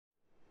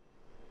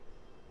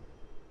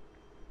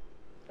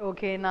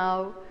Okay,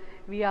 now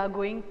we are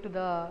going to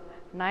the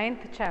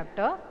 9th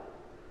chapter,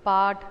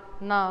 part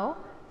now,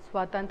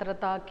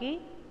 Swatantrata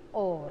ki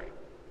Aur.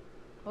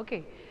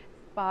 Okay,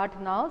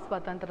 part now,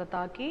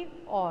 Swatantrata ki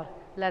Aur.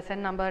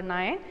 Lesson number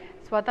 9,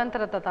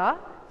 Swatantrata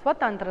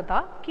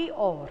ki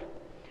Aur.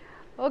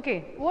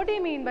 Okay, what do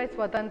you mean by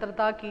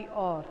Swatantrata ki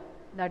Aur?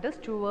 That is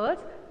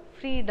towards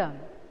freedom.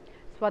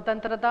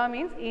 Swatantrata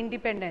means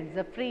independence,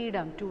 the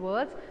freedom,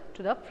 towards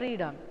to the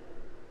freedom,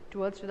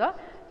 towards to the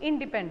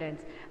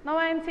independence. Now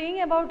I am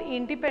saying about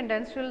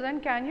independence. Children,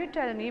 can you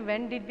tell me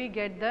when did we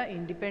get the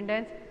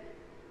independence?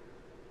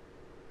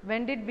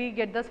 When did we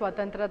get the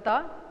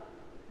Swatantrata?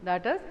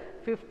 That is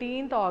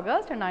 15th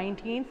August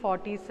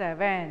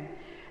 1947.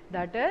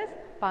 That is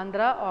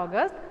 15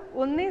 August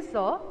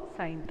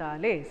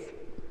 1947.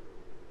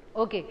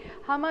 Okay,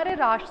 हमारे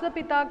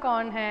राष्ट्रपिता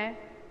कौन हैं?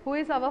 Who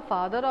is our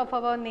father of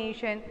our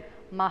nation?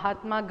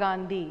 Mahatma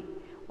Gandhi.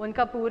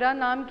 उनका पूरा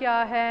नाम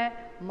क्या है?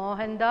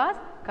 मोहनदास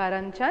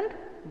करमचंद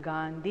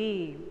गांधी.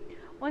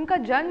 उनका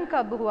जन्म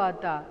कब हुआ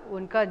था?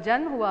 उनका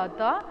जन्म हुआ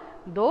था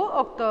 2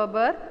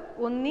 अक्टूबर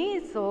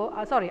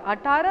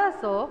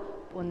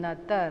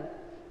 1869.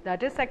 That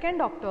is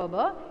 2nd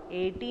October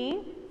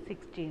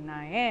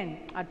 1869.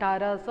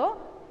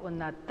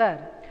 1869.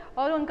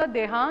 और उनका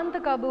देहांत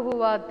कब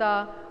हुआ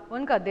था?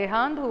 उनका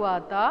देहांत हुआ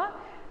था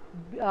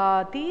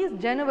 30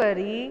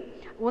 जनवरी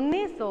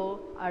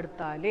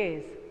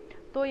 1948.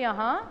 तो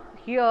यहाँ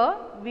here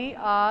we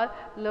are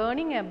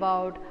learning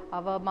about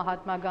our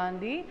Mahatma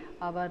Gandhi,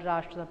 our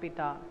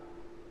Rashtrapita.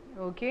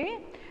 Okay,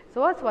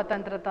 so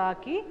Swatantrata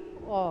ki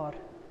Aur,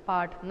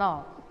 part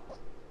now.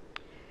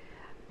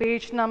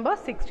 Page number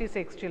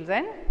 66,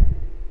 children.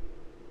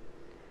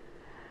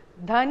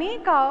 धनी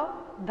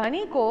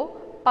को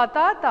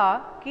पता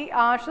था कि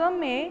आश्रम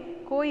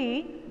में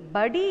कोई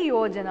बड़ी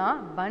योजना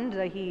बन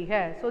रही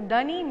है. So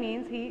Dhani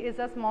means he is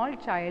a small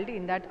child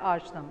in that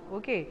ashram.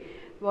 Okay,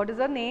 what is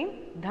the name?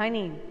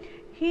 Dhani.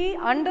 He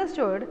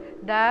understood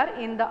that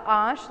in the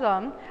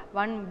ashram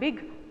one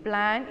big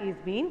plan is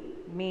being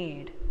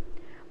made.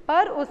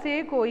 पर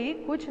उसे कोई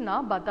कुछ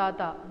ना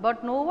बताता.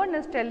 But no one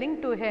is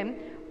telling to him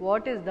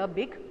what is the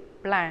big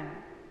plan.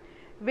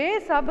 वे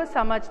सब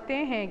समझते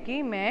हैं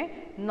कि मैं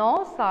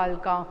 9 साल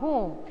का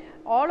हूँ.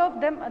 All of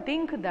them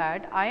think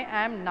that I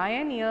am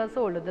 9 years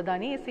old. The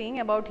Dhani is saying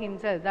about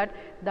himself that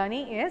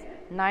Dhani is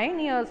 9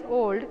 years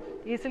old.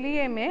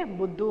 इसलिए मैं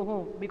बुद्धू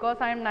हूँ.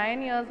 Because I am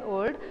 9 years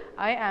old,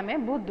 I am a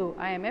बुद्धू.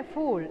 I am a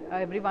fool.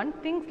 Everyone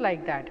thinks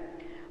like that.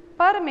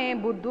 पर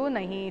मैं बुद्धू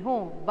नहीं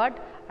हूँ. But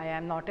I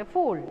am not a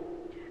fool.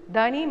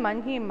 Dhani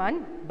मन ही मन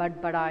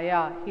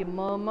बड़बड़ाया. He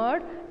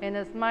murmured in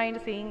his mind,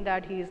 saying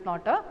that he is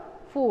not a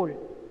fool.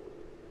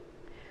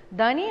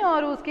 धनी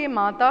और उसके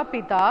माता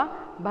पिता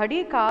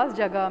बड़ी खास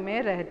जगह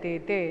में रहते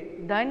थे.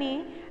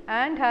 धनी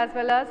and as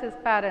well as his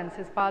parents,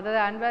 his father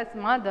and his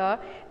mother,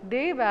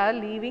 they were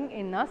living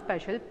in a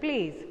special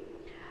place.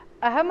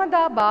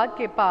 Ahmedabad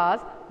के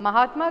पास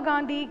महात्मा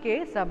गांधी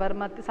के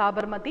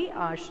साबरमती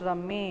आश्रम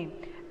में.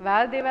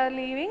 Where they were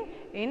living?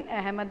 In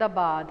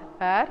Ahmedabad.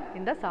 Where?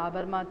 In the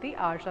Sabarmati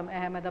ashram.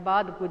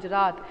 Ahmedabad,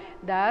 Gujarat.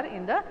 There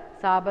in the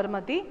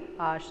Sabarmati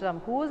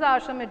ashram. Whose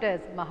ashram it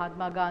is?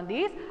 Mahatma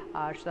Gandhi's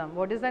ashram.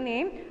 What is the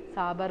name?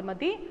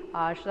 Sabarmati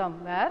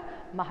ashram, where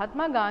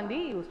Mahatma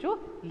Gandhi used to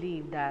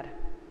live there.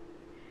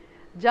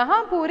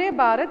 जहाँ पूरे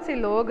भारत से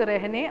लोग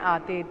रहने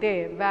आते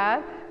थे.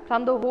 Where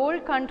from the whole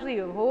country,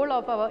 whole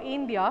of our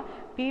India,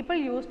 people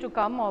used to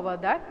come over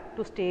there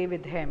to stay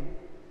with him.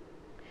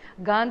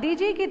 Gandhi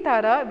ji की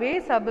तरह वे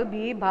सब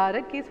भी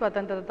भारत की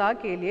स्वतंत्रता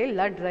के लिए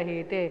लड़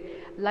रहे थे.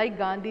 Like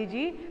Gandhi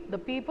ji, the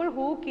people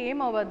who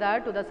came over there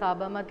to the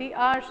Sabarmati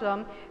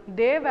ashram,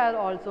 they were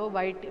also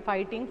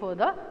fighting for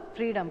the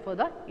freedom, for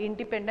the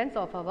independence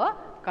of our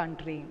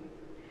country.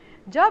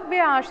 जब वे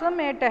आश्रम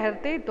में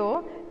ठहरते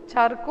तो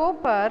चरखों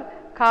पर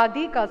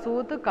खादी का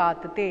सूत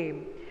काटते.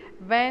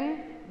 When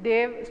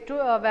they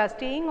were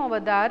staying over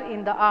there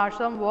in the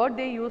ashram, what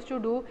they used to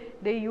do?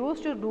 They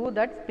used to do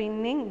that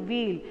spinning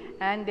wheel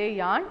and they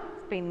yarn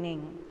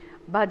spinning.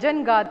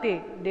 भजन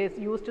गाते, they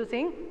used to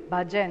sing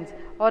bhajans.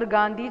 और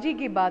गांधी जी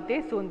की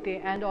बातें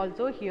सुनते, and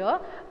also hear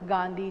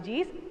Gandhi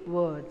जी's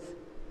words.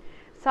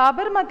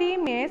 Sabarmati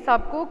में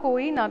सबको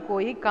कोई ना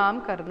कोई काम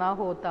करना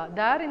होता.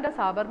 There in the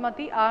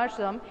Sabarmati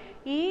ashram,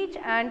 each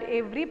and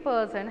every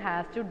person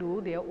has to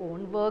do their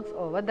own works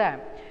over there.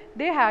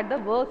 They had the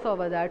works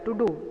over there to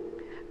do.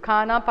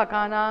 खाना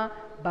पकाना,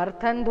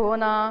 बर्तन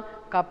धोना,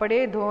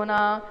 कपड़े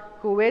धोना,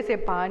 कुएं से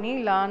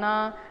पानी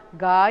लाना,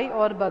 गाय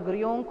और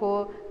बकरियों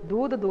को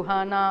दूध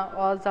दुहाना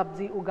और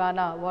सब्जी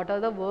उगाना. What are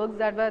the works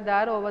that were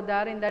there over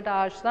there in that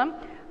ashram?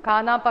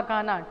 खाना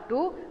पकाना,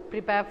 to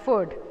prepare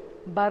food.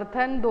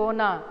 बर्तन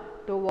धोना,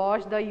 to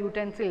wash the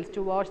utensils,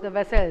 to wash the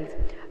vessels.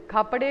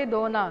 कपड़े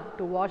धोना,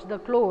 to wash the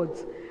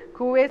clothes.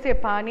 कुएं से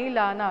पानी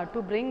लाना,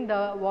 to bring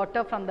the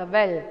water from the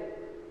well.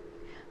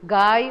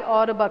 गाय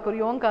और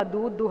बकरियों का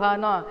दूध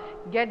दुहाना,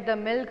 get the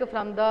milk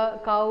from the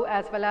cow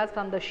as well as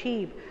from the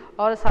sheep.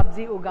 और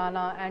सब्जी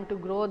उगाना, and to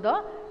grow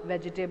the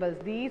vegetables.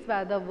 These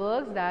were the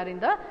works there in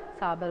the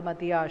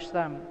Sabarmati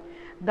ashram.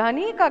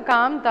 धनी का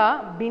काम था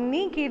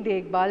बिन्नी की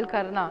देखभाल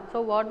करना.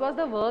 So what was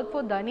the work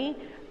for Dhani?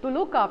 To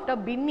look after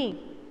Binni.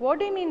 What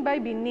do you mean by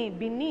Binni?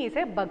 Binni is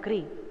a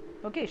bakri,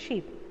 okay,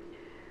 sheep.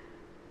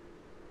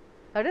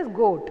 That is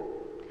goat.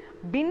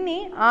 Binni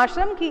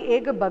आश्रम की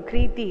एक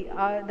बकरी थी.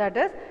 That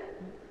is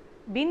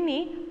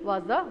Binni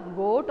was the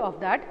goat of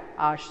that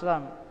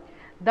ashram.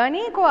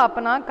 धनी को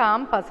अपना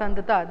काम पसंद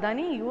था.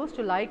 धनी use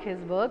to like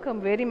his work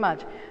very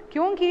much,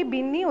 क्योंकि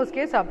बिन्नी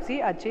उसके सबसे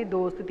अच्छी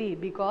दोस्त थी.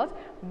 Because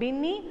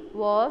Binni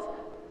was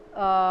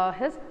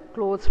his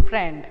close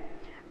friend.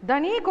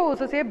 धनी को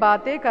उससे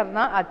बातें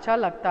करना अच्छा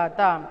लगता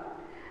था.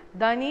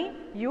 धनी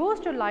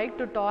use to like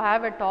to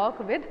have a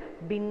talk with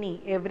Binni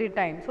every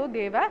time. So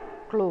they were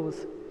close.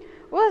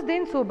 उस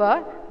दिन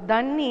सुबह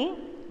धनी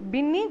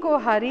बिन्नी को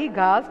हरी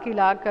घास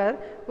खिलाकर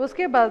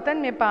उसके बर्तन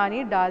में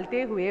पानी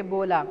डालते हुए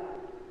बोला.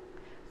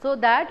 So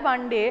that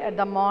one day at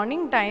the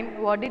morning time,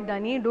 what did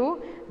Dhani do?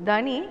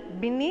 Dhani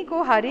Binni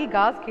को हरी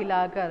घास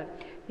खिलाकर,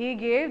 he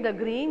gave the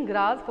green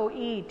grass for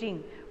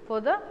eating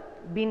for the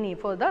Binni,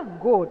 for the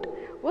goat.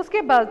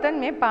 उसके बर्तन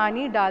में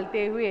पानी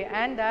डालते हुए,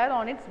 and there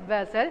on its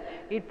vessel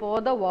it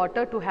poured the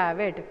water to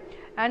have it,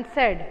 and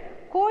said,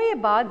 कोई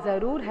बात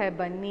ज़रूर है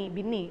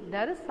Binni.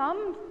 There is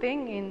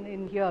something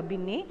in here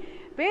Binni.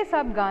 वे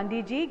सब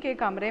गांधी जी के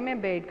कमरे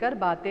में बैठकर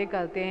बातें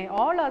करते हैं.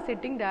 All are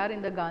sitting there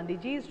in the Gandhi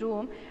जी's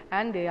room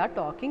and they are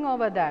talking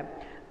over that.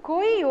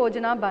 कोई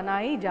योजना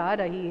बनाई जा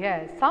रही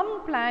है. Some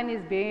plan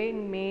is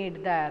being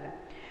made their.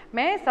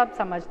 मैं सब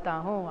समझता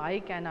हूँ. I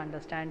can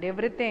understand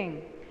everything.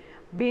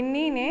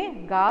 Binni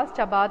ने घास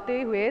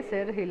चबाते हुए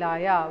सिर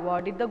हिलाया.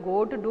 What did the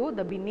goat do?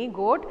 The Binni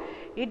goat,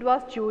 it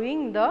was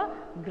chewing the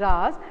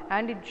grass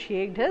and it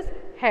shaked his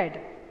head.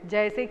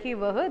 जैसे कि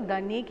वह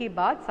धनी की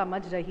बात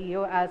समझ रही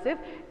हो, as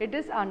if it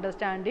is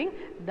understanding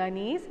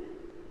धनीज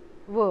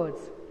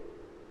words.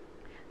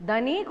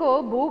 धनी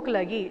को भूख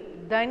लगी.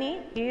 धनी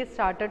he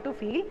started to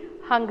feel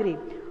hungry.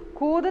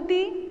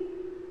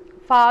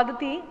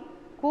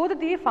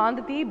 कूदती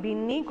फांदती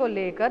Binni को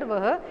लेकर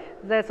वह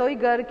रसोई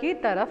घर की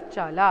तरफ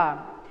चला.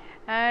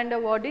 एंड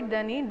व्हाट डिड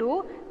धनी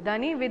डू?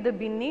 धनी with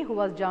Binni who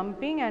was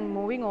jumping and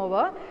moving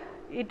over,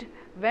 it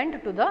went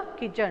to the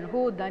kitchen. Who?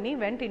 Dhani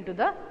went into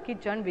the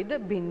kitchen with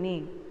Binni.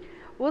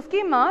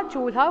 उसकी माँ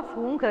चूल्हा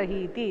फूंक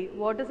रही थी.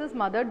 What is his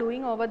mother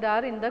doing over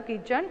there in the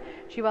kitchen?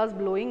 She was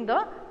blowing the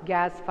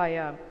gas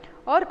fire.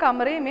 और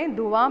कमरे में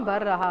धुआं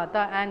भर रहा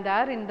था. And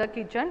there in the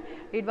kitchen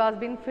it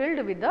was being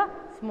filled with the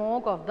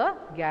smoke of the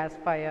gas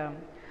fire.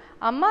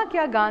 अम्मा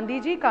क्या गांधी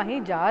जी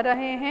कहीं जा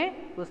रहे हैं?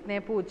 उसने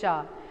पूछा.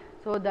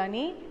 So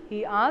Dhani,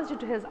 he asked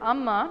to his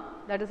amma,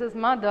 that is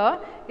his mother,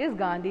 is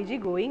Gandhi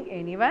ji going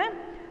anywhere?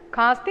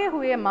 खांसते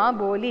हुए माँ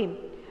बोली.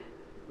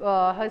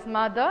 his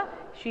mother,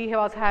 she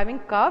was having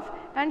cough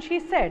and she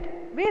said,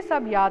 वे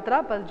सब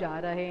यात्रा पर जा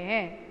रहे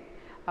हैं.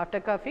 After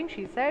coughing,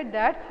 she said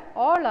that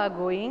all are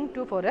going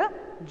to for a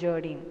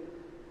journey.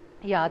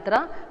 यात्रा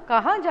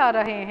कहाँ जा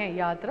रहे हैं?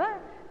 यात्रा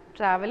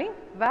traveling.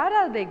 Where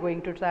are they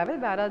going to travel?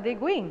 Where are they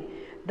going?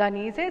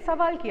 धनी से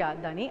सवाल किया.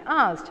 धनी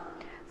asked,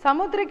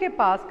 समुद्र के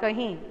पास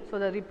कहीं. So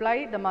the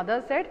reply, the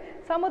mother said,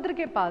 समुद्र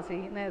के पास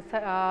ही,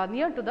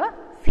 near to the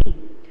sea.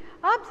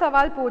 आप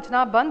सवाल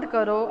पूछना बंद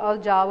करो और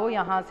जाओ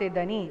यहाँ से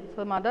धनी.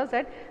 सो mother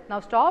said, now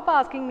stop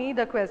asking me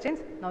the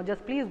questions, now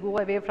just please go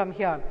away from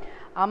here.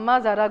 अम्मा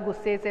ज़रा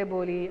गुस्से से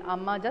बोली.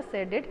 अम्मा जस्ट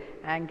सेड इट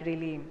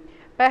एंग्रीली.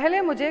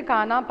 पहले मुझे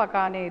खाना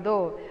पकाने दो.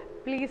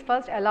 Please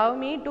first allow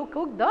me to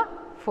cook the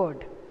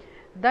food.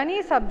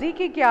 धनी सब्जी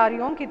की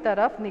क्यारियों की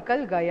तरफ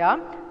निकल गया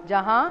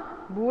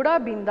जहाँ बूढ़ा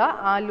बिंदा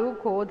आलू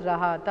खोद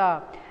रहा था.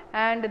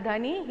 And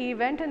Dhani, he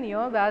went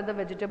near where the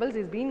vegetables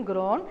is being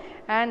grown,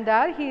 and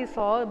there he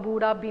saw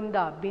Buddha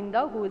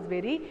Binda, who is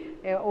very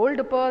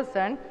old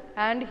person,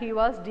 and he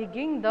was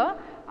digging the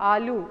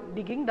aloo,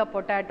 digging the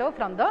potato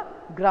from the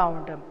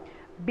ground.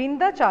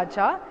 Binda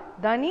चाचा,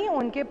 Dhani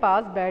उनके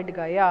पास बैठ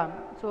गया.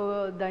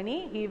 So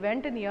Dhani, he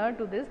went near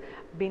to this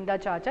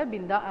Binda चाचा,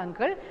 Binda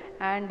uncle,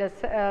 and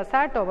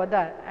sat over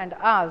there and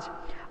asked,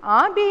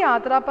 आप भी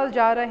यात्रा पर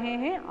जा रहे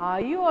हैं?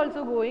 Are you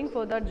also going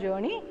for that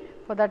journey?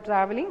 For the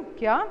traveling?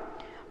 क्या?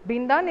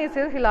 बिंदा ने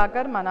सिर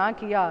हिलाकर मना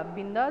किया.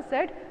 बिंदा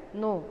said,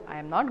 no, I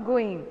am not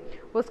going.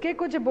 उसके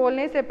कुछ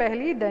बोलने से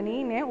पहले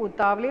धनी ने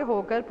उतावले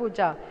होकर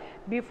पूछा.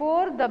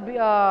 Before the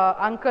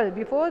uncle,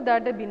 before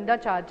that बिंदा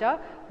चाचा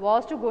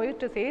वॉज टू गोइंग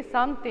टू से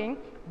समथिंग,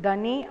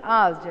 धनी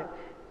आस्क्ड,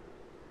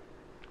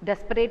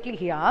 डेस्परेटली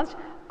ही आस्क्ड,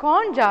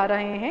 कौन जा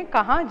रहे हैं?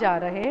 कहाँ जा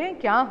रहे हैं?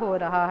 क्या हो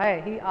रहा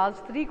है? He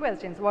asked 3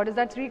 questions. What is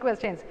that 3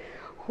 questions?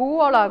 Who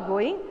all are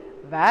going?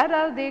 Where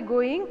are they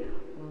going?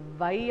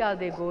 Why are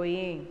they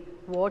going?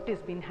 What is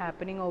been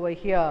happening over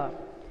here?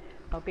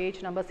 Now page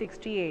number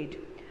 68.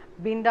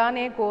 बिंदा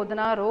ने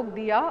खोदना रोक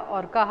दिया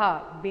और कहा.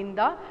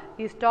 बिंदा,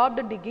 he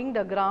stopped digging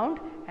the ground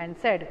and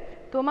said,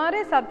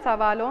 तुम्हारे सब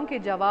सवालों के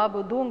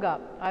जवाब दूंगा.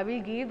 I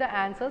will give the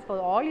answers for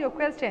all your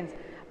questions.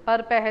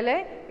 पर पहले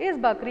इस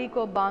बकरी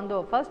को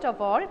बांधो. First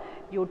of all,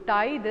 you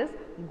tie this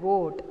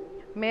goat.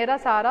 मेरा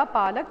सारा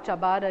पालक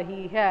चबा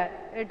रही है.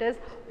 It is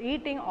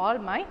eating all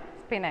my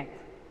spinach.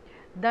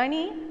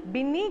 धनी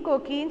बिन्नी को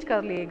खींच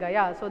कर ले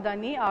गया. So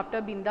धनी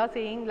after Binda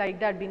saying like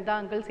that, Binda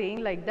uncle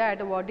saying like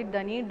that, what did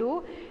धनी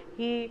do?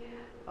 He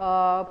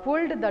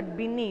pulled that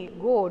Binni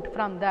goat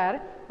from there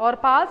और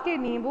पास के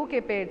नींबू के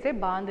पेड़ से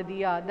बांध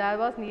दिया. There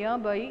was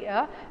nearby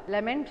a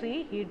lemon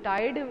tree. He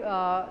tied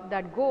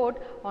that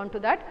goat onto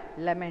that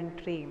lemon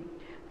tree.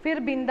 फिर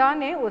बिंदा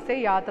ने उसे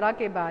यात्रा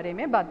के बारे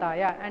में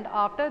बताया. एंड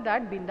आफ्टर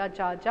दैट बिंदा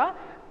चाचा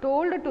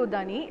टोल्ड टू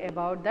धनी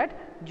about that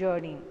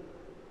journey.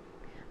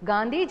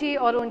 Gandhi ji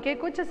और उनके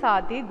कुछ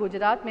साथी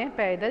गुजरात में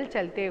पैदल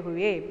चलते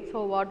हुए.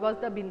 सो व्हाट वाज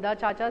द बिंदा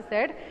चाचा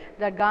said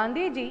that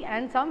Gandhi ji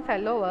and some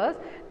फेलोवर्स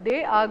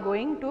they are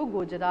going to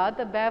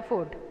Gujarat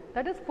बैफुट,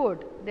 that is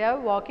foot. They are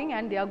walking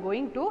and they are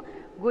going to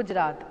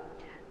Gujarat.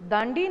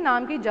 Dandi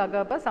नाम की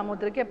जगह पर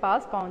समुद्र के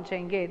पास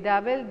पहुंचेंगे.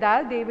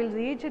 They will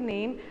reach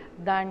name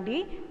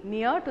Dandi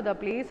near to the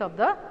place of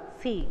the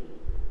सी.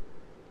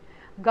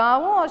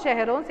 गांवों और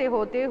शहरों से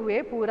होते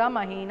हुए पूरा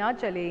महीना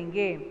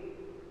चलेंगे.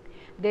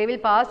 They will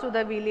pass to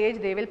the village,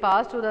 they will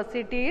pass to the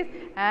cities,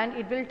 and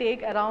it will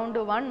take around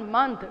 1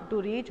 month to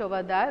reach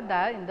over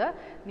there in the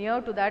near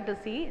to that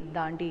sea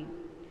Dandi.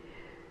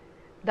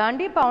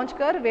 Dandi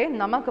पहुंचकर वे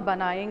नमक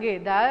बनाएंगे.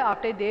 There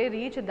after they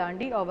reach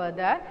Dandi over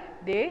there,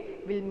 they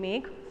will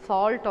make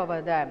salt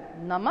over there.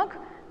 नमक.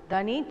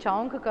 धनी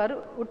चौंक कर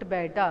उठ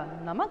बैठा.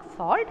 नमक,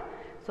 salt?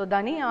 So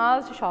धनी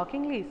asked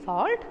shockingly,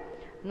 salt?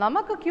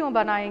 नमक क्यों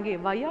बनाएंगे?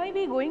 Why are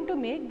we going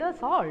to make the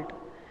salt?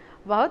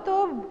 वह तो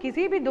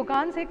किसी भी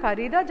दुकान से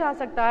खरीदा जा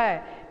सकता है.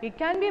 It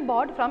can be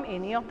bought from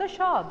any of the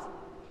shops.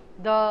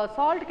 The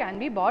salt can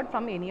be bought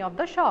from any of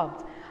the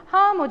shops.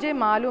 हाँ मुझे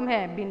मालूम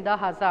है, बिंदा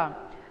हंसा.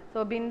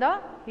 सो बिंदा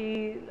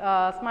ही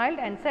smiled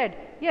and said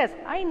yes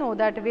I know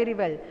that very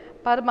well.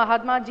 पर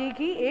महात्मा जी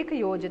की एक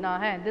योजना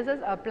है. This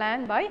is a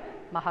plan bye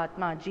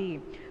Mahatma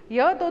ji.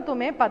 यह तो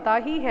तुम्हें पता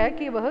ही है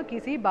कि वह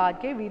किसी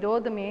बात के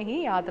विरोध में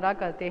ही यात्रा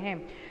करते हैं.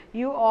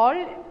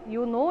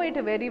 You know it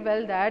very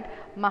well that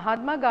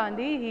Mahatma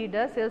Gandhi, he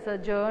does his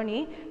journey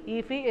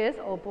if he is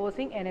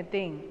opposing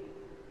anything.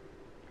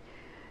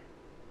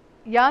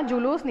 या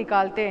जुलूस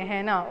निकालते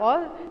हैं ना,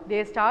 और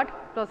they start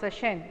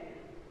procession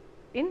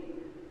in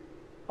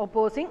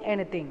opposing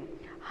anything.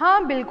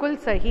 हाँ बिल्कुल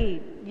सही.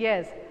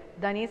 Yes,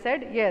 धनी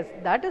said yes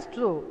that is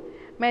true.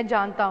 मैं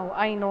जानता हूँ,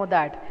 I know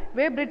that.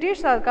 Way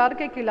British सरकार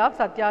के खिलाफ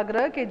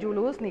सत्याग्रह के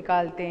जुलूस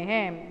निकालते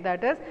हैं.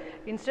 That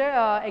is instead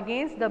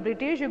against the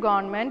British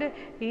government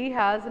he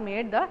has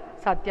made the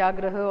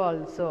Satyagraha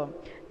also,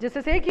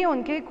 जिससे कि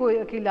उनके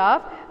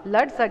खिलाफ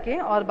लड़ सकें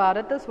और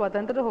भारत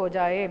स्वतंत्र हो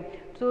जाए.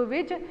 Through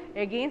which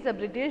against the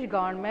British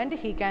government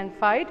he can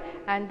fight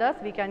and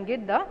दस we can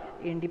get the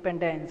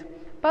independence.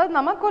 पर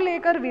नमक को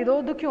लेकर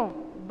विरोध क्यों?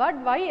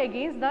 बट वाई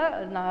अगेंस्ट द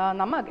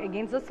नमक,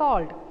 अगेंस्ट द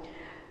सॉल्ट?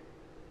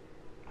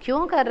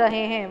 क्यों कर रहे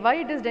हैं? Why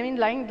it is doing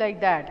like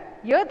that?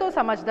 यह तो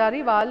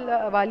समझदारी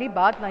वाली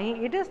बात नहीं.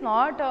 It is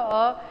not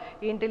a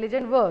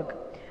intelligent work.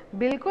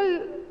 बिल्कुल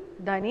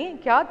धनी,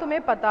 क्या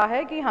तुम्हें पता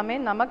है कि हमें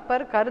नमक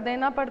पर कर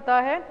देना पड़ता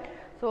है?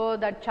 सो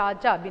दैट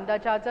चाचा, बिंदा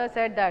चाचा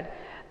सेड दैट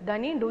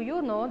धनी, do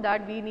you know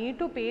that we need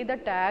to पे the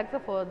tax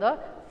for the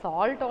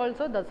salt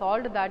also. The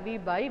salt that we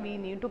by we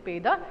need to पे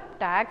the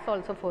tax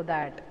also for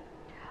that.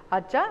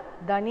 अच्छा,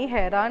 धनी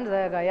हैरान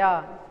रह गया.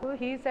 सो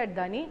ही सेड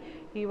धनी,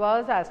 he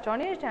was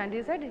astonished and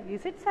he said,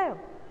 is it so?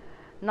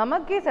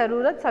 नमक की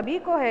ज़रूरत सभी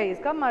को है.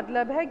 इसका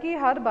मतलब है कि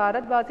हर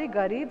भारतवासी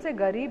गरीब से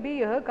गरीब भी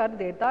यह कर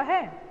देता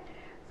है.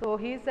 सो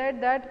ही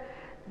सेड दैट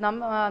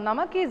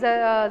नमक की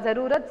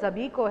ज़रूरत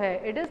सभी को है.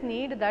 It is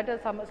need that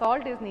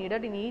salt is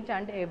needed in each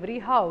and every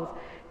house.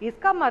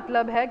 इसका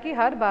मतलब है कि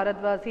हर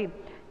भारतवासी.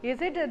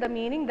 Is it the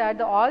meaning that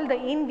all the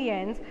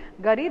Indians,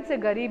 गरीब से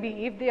गरीबी,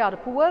 if they are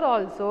poor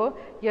also,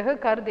 यह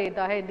कर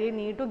देता है. They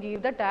need to give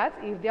the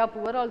tax. If they are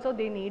poor also,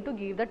 they need to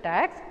give the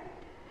tax.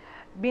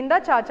 बिंदा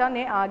चाचा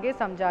ने आगे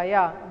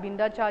समझाया.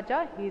 बिंदा चाचा,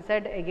 he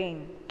said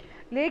again.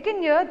 लेकिन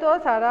यह तो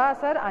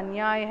सरासर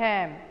अन्याय है.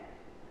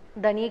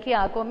 धनी की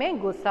आंखों में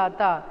गुस्सा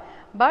था.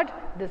 But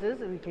this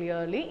is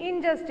clearly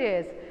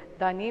injustice.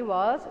 Dhani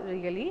was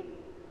really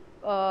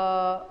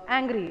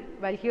angry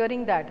while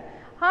hearing that.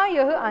 हाँ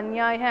यह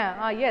अन्याय है.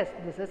 हाँ यस,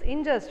 दिस इज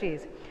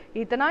इनजस्टिस.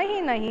 इतना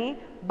ही नहीं,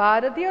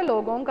 भारतीय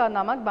लोगों का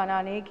नमक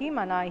बनाने की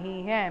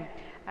मनाही है.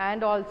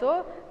 And also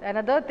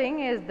another thing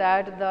is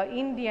that the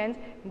Indians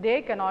they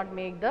cannot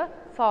make the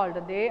salt.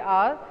 They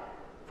are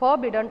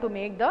forbidden to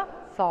make the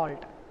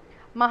salt.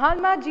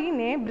 Mahatma ji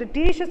ने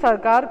ब्रिटिश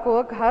सरकार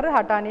को घर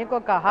हटाने को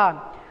कहा.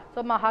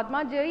 सो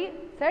Mahatma ji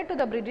said to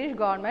the British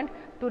government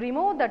to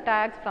remove the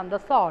tax from the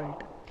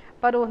salt.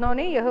 पर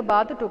उन्होंने यह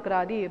बात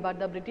टुकरा दी. But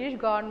the British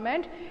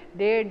government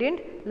they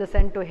didn't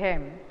listen to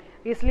him.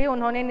 इसलिए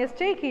उन्होंने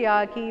निश्चय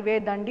किया कि वे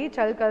दंडी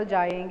चल कर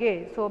जाएंगे.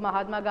 सो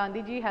Mahatma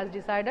Gandhi ji has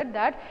decided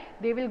that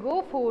they will go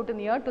foot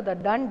near to the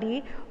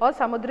डंडी और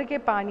समुद्र के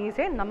पानी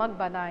से नमक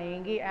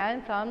बनाएंगे.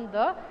 And from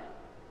the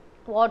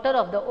water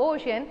of the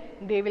ocean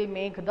they will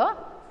make the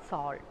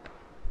salt.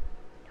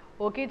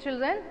 Okay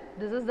children,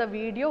 this is the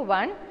video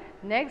 1.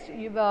 Next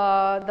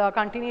the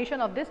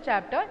continuation of this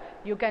chapter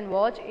you can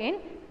watch in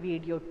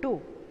video 2.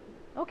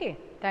 Okay,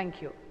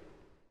 thank you.